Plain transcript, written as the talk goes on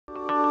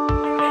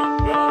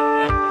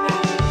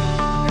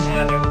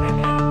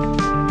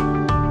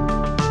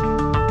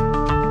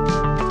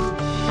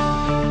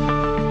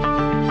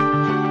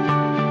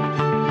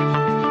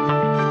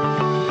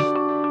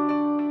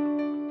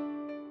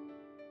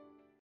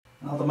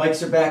Well, the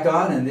mics are back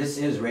on, and this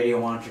is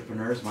Radio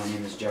Entrepreneurs. My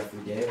name is Jeffrey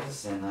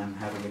Davis, and I'm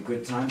having a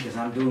good time because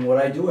I'm doing what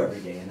I do every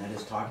day, and that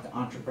is talk to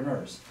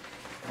entrepreneurs.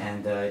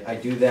 And I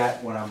do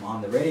that when I'm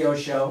on the radio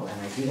show,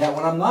 and I do that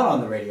when I'm not on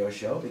the radio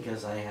show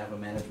because I have a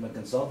management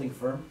consulting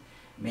firm,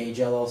 Mage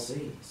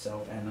LLC.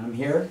 And I'm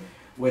here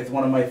with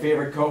one of my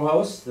favorite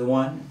co-hosts, the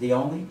one, the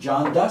only,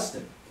 John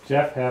Dustin.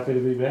 Jeff, happy to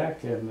be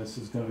back, and this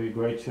is going to be a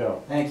great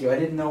show. Thank you. I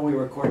didn't know we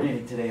were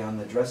coordinating today on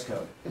the dress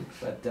code,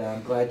 but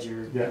I'm glad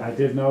you're... Yeah, I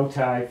did no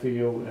tie for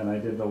you, and I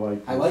did the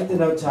light. I like the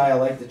no tie, I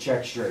like the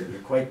check shirt.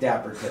 You're quite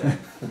dapper today.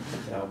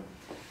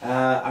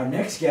 Our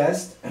next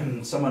guest,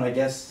 someone I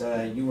guess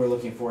you were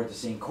looking forward to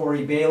seeing,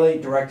 Cory Bailey,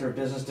 Director of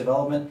Business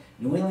Development,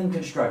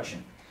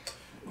 NEConstruction.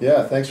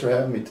 Yeah, thanks for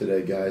having me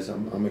today, guys.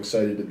 I'm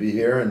excited to be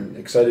here and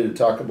excited to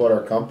talk about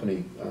our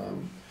company.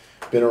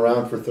 Been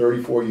around for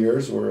 34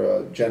 years. We're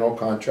a general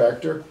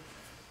contractor.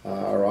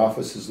 Our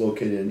office is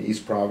located in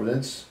East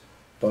Providence,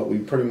 but we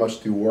pretty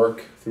much do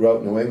work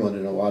throughout New England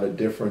in a lot of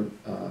different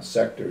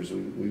sectors.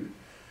 We've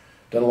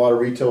done a lot of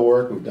retail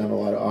work, we've done a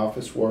lot of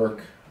office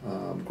work,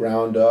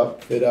 ground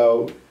up, fit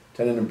out,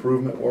 tenant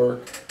improvement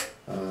work.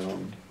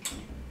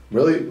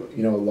 Really,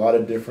 a lot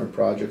of different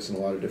projects in a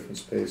lot of different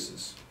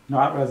spaces.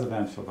 Not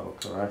residential though,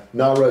 correct?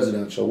 Not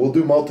residential. We'll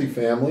do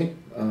multifamily,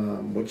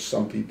 which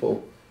some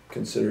people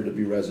consider to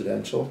be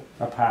residential.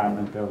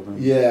 Apartment buildings.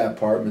 Yeah,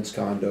 apartments,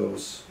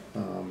 condos,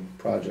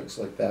 projects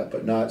like that,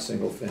 but not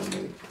single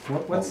family.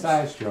 What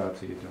size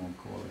jobs are you doing,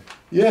 Cory?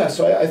 Yeah,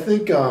 so I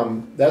think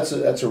that's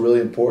a really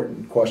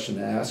important question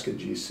to ask at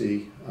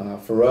GC.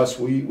 For us,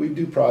 we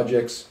do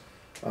projects.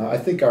 I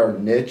think our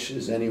niche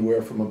is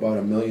anywhere from about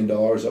 $1 million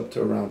up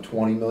to around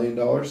 $20 million.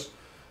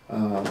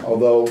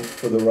 Although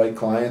for the right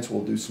clients,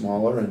 we'll do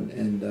smaller,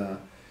 and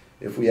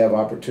if we have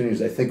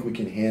opportunities, I think we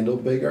can handle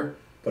bigger.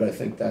 But I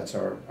think that's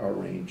our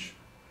range.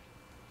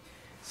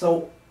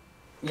 So,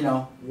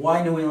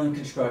 why New England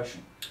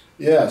Construction?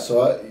 Yeah,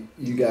 so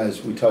you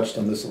guys, we touched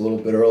on this a little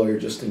bit earlier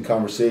just in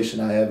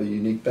conversation. I have a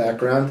unique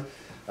background,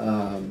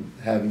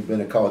 having been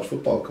a college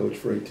football coach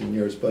for 18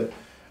 years, but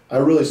I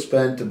really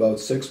spent about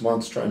 6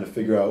 months trying to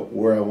figure out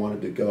where I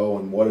wanted to go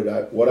and what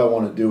I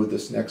want to do with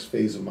this next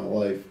phase of my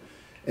life.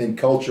 And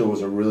culture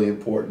was a really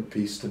important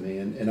piece to me.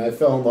 And I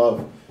fell in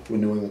love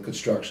with New England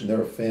Construction.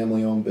 They're a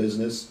family-owned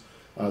business.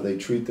 They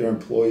treat their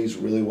employees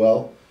really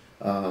well.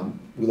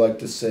 We like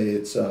to say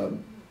it's a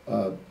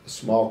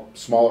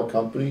smaller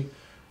company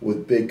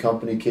with big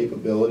company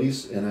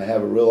capabilities, and I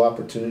have a real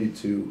opportunity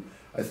to,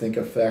 I think,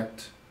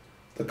 affect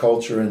the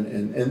culture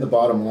and the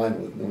bottom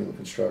line with New England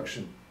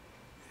Construction.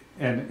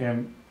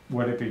 And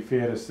would it be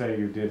fair to say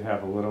you did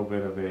have a little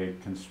bit of a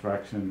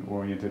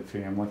construction-oriented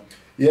family?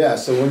 Yeah.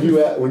 So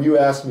when you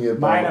asked me about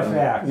minor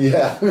fact.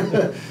 Yeah,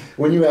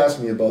 when you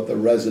asked me about the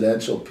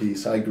residential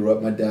piece, I grew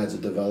up. My dad's a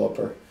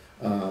developer.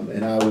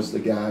 And I was the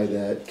guy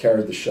that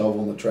carried the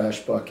shovel and the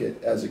trash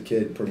bucket as a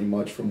kid, pretty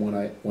much from when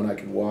I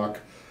could walk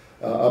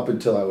up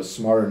until I was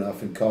smart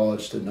enough in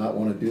college to not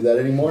want to do that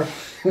anymore.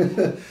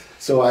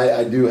 So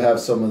I do have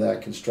some of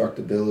that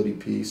constructability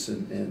piece,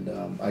 and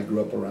I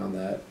grew up around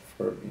that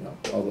for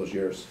all those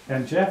years.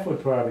 And Jeff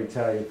would probably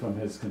tell you from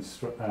his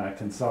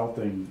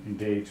consulting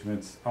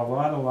engagements, a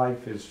lot of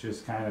life is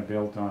just kind of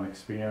built on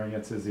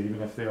experiences,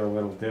 even if they're a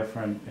little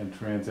different in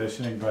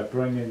transitioning, but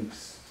bringing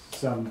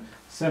some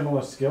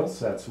similar skill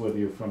sets with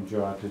you from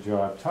job to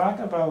job. Talk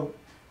about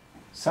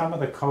some of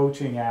the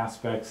coaching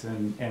aspects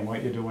and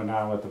what you're doing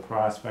now with the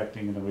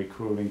prospecting and the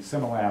recruiting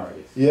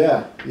similarities.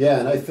 Yeah,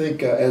 and I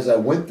think as I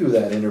went through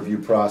that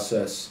interview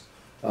process,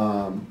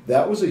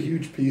 that was a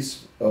huge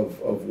piece of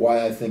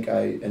why I think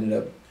I ended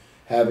up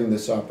having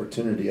this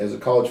opportunity. As a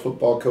college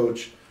football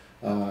coach,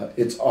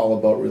 it's all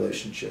about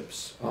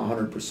relationships,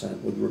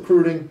 100%, with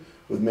recruiting,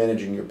 with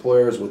managing your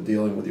players, with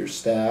dealing with your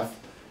staff.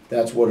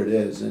 That's what it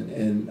is,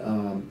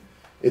 and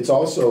it's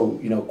also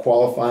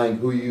qualifying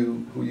who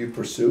you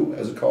pursue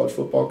as a college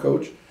football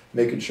coach,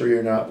 making sure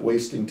you're not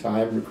wasting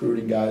time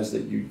recruiting guys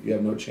that you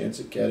have no chance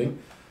at getting.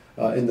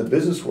 In the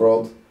business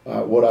world,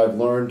 what I've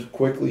learned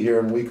quickly here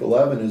in week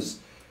 11 is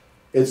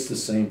it's the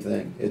same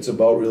thing. It's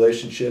about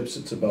relationships.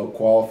 It's about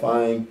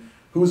qualifying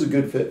who's a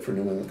good fit for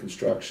New England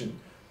Construction.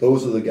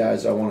 Those are the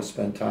guys I want to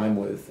spend time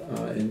with,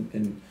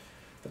 and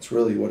that's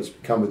really what it's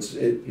become.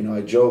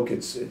 I joke,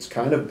 it's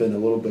kind of been a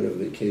little bit of a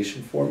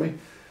vacation for me.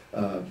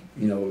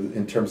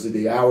 In terms of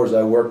the hours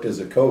I worked as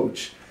a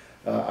coach,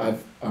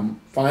 I'm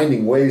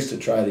finding ways to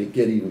try to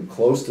get even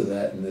close to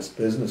that in this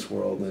business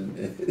world,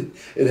 and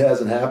it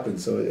hasn't happened.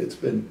 So it's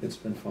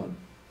been fun.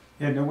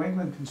 In New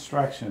England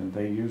Construction,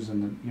 they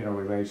using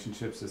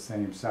relationships, the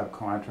same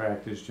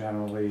subcontractors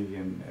generally,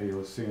 and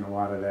you're seeing a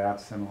lot of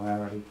that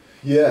similarity.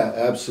 Yeah,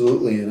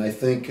 absolutely. And I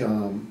think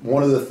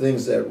one of the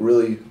things that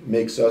really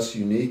makes us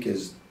unique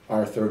is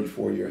our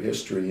 34-year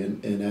history.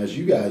 And as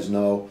you guys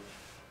know,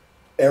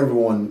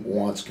 everyone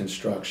wants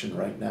construction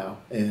right now,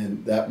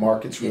 and that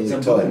market's really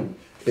tight.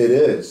 It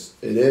is,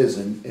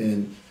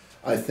 and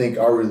I think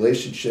our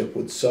relationship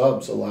with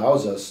subs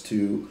allows us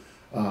to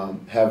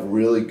have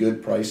really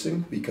good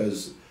pricing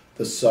because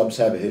the subs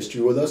have a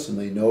history with us, and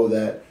they know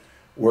that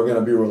we're going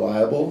to be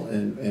reliable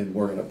and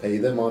we're going to pay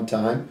them on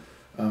time.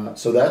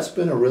 So that's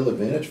been a real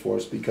advantage for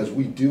us because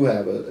we do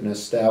have an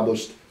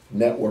established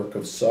network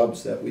of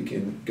subs that we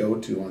can go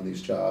to on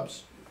these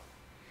jobs.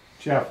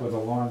 Jeff, with a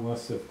long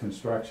list of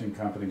construction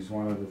companies,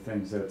 one of the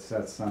things that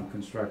sets some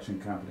construction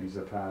companies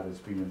apart is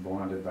being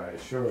bonded by a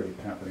surety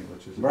company,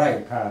 which is a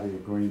Right. party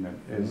agreement.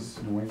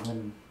 Is New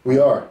England? We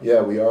are,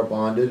 yeah, we are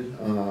bonded.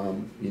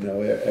 You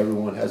know,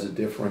 everyone has a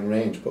differing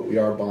range, but we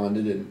are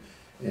bonded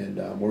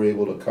and we're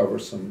able to cover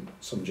some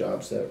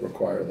jobs that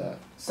require that.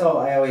 So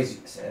I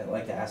always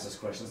like to ask this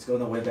question. Let's go in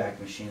the Wayback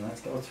Machine.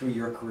 Let's go through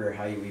your career,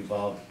 how you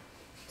evolved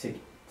to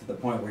the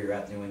point where you're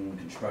at New England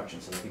Construction,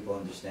 so that people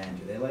understand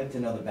you. They like to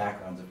know the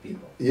backgrounds of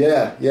people.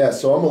 Yeah.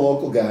 So I'm a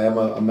local guy. I'm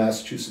a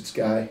Massachusetts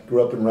guy.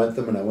 Grew up in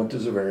Rentham, and I went to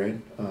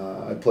Xaverian.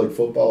 I played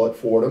football at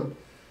Fordham.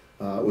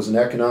 Was an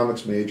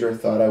economics major.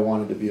 Thought I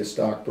wanted to be a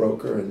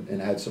stockbroker,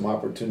 and had some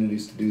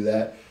opportunities to do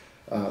that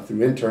through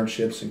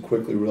internships, and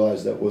quickly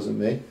realized that wasn't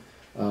me.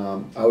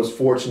 I was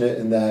fortunate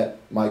in that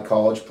my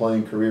college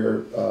playing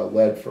career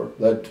led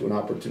to an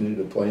opportunity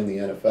to play in the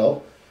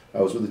NFL.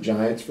 I was with the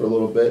Giants for a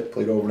little bit,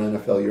 played over in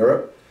NFL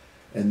Europe,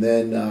 and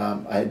then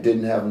I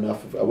didn't have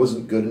I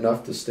wasn't good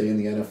enough to stay in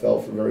the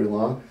NFL for very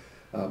long,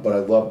 but I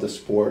loved the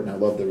sport and I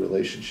loved the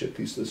relationship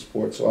piece of the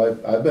sport. So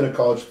I've been a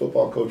college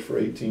football coach for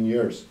 18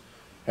 years.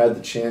 Had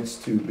the chance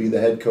to be the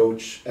head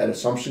coach at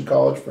Assumption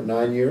College for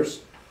 9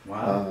 years.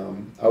 Wow.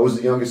 I was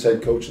the youngest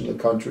head coach in the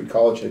country,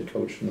 college head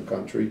coach in the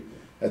country,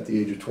 at the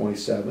age of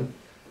 27.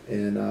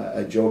 And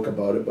I joke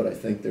about it, but I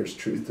think there's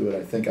truth to it.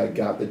 I think I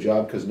got the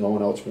job because no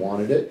one else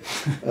wanted it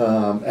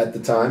at the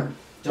time.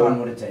 John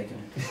would have taken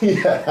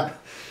it. Yeah,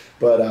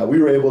 but we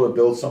were able to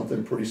build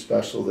something pretty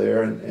special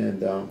there.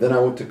 And then I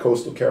went to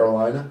Coastal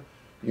Carolina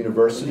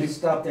University. You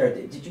stop there.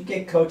 Did you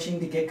get coaching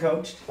to get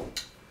coached?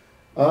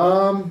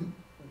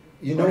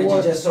 You know or did what?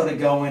 you just sort of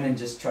go in and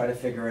just try to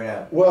figure it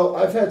out? Well,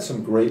 I've had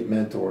some great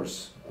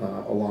mentors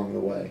along the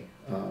way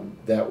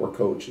that were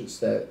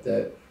coaches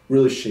that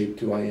really shaped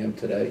who I am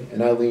today,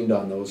 and I leaned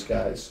on those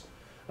guys.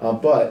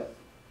 But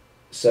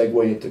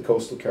segue into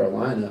Coastal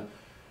Carolina,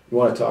 you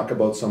want to talk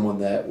about someone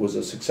that was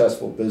a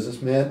successful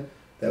businessman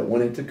that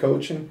went into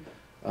coaching,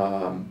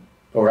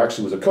 or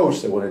actually was a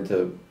coach that went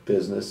into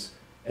business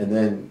and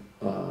then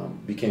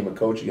became a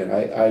coach again.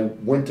 I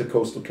went to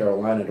Coastal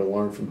Carolina to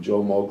learn from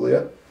Joe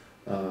Moglia,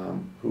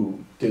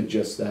 who did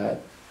just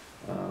that.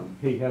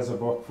 He has a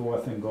book,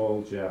 Fourth and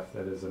Gold, Jeff,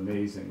 that is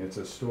amazing. It's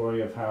a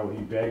story of how he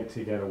begged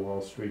to get a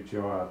Wall Street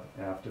job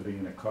after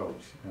being a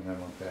coach and then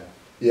went back.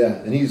 Yeah,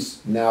 and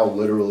he's now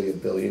literally a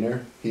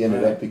billionaire. He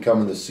ended up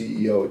becoming the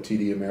CEO at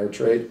TD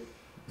Ameritrade,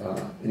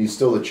 and he's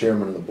still the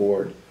chairman of the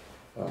board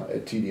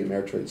at TD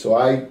Ameritrade. So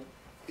I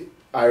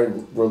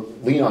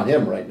lean on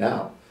him right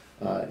now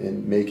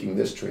in making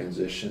this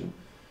transition.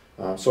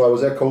 So I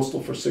was at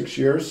Coastal for 6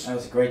 years. That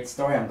was a great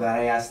story. I'm glad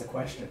I asked the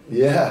question.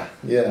 Yeah.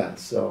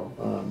 So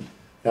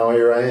now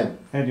here I am.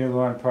 And you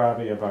learned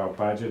probably about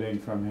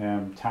budgeting from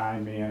him,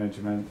 time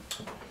management.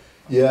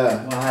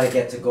 Yeah. Well, how to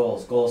get to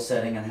goal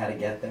setting, and how to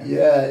get there.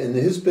 Yeah, and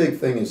his big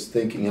thing is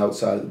thinking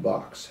outside of the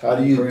box. How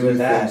do you do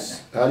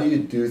things? How do you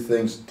do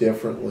things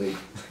differently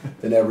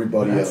than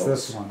everybody else?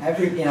 That's this one. When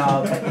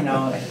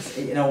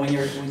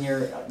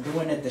you're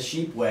doing it the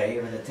sheep way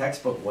or the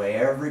textbook way,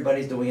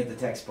 everybody's doing it the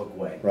textbook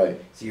way. Right.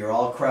 So you're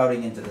all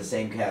crowding into the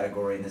same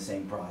category in the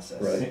same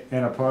process. Right.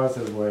 In a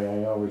positive way,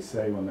 I always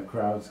say when the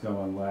crowd's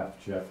going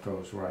left, Jeff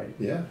goes right.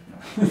 Yeah.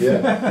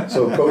 Yeah.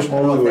 So Coach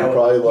Mobley would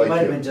probably like you might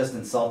have it. been just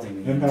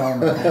insulting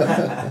me.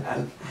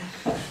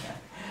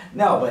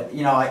 No, but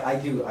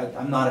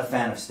I'm not a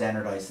fan of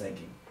standardized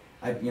thinking.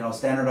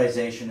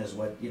 Standardization is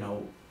what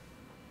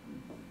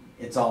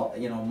it's all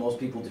most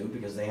people do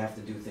because they have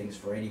to do things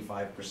for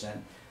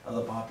 85% of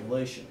the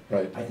population.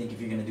 Right. I think if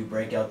you're going to do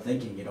breakout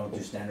thinking, you don't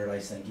do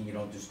standardized thinking. You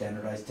don't do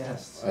standardized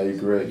tests. I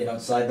agree. Get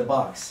outside the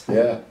box.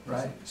 Yeah.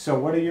 Right. So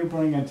what do you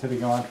bring into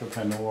the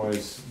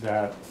entrepreneurs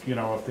that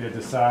if they're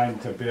deciding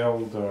to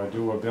build or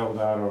do a build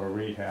out or a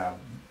rehab?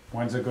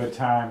 When's a good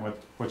time?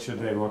 What should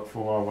they look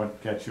for? What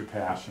gets you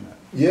passionate?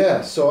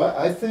 Yeah, so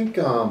I think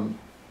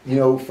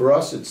for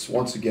us it's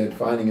once again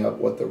finding out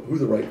who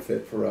the right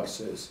fit for us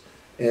is,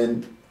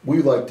 and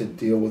we like to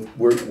deal with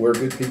we're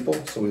good people,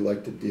 so we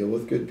like to deal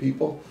with good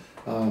people.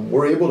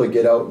 We're able to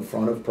get out in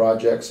front of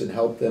projects and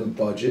help them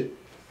budget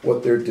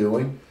what they're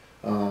doing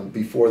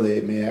before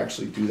they may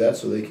actually do that,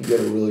 so they can get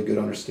a really good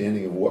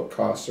understanding of what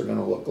costs are going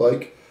to look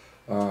like.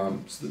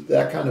 So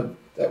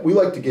that we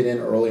like to get in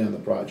early on the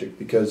project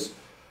because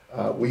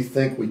we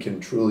think we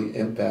can truly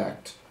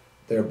impact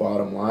their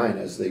bottom line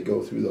as they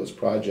go through those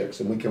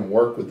projects, and we can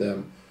work with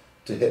them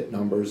to hit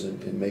numbers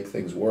and make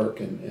things work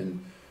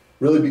and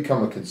really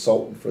become a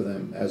consultant for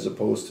them as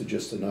opposed to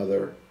just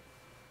another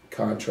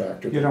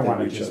contractor. You don't want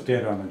to just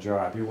bid on the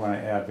job. You want to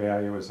add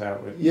value. Is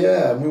that what?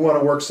 Yeah, and we want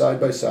to work side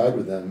by side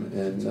with them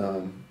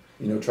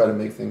and try to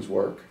make things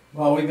work.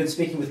 Well, we've been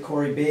speaking with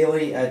Cory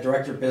Bailey,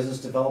 Director of Business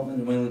Development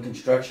in New England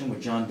Construction,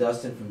 with John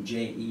Dustin from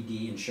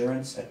JED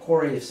Insurance.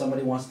 Cory, if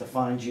somebody wants to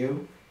find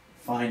you,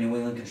 find New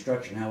England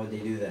Construction, how would they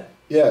do that?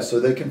 Yeah, so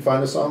they can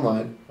find us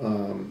online,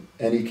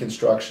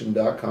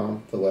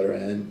 NEConstruction.com, the letter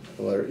N,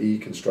 the letter E,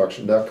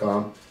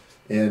 construction.com.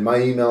 And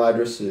my email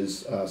address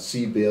is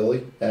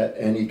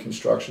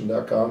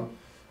cbailey@neconstruction.com.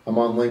 I'm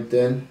on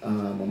LinkedIn.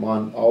 I'm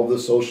on all the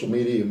social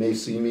media. You may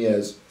see me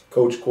as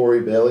Coach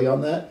Cory Bailey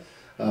on that,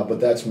 but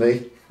that's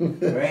me.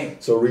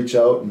 Great. So reach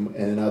out,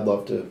 and I'd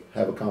love to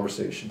have a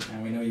conversation.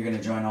 And we know you're going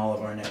to join all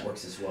of our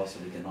networks as well, so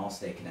we can all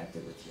stay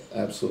connected with you.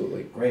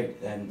 Absolutely. Great,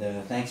 and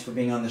thanks for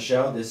being on the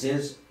show. This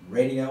is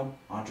Radio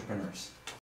Entrepreneurs.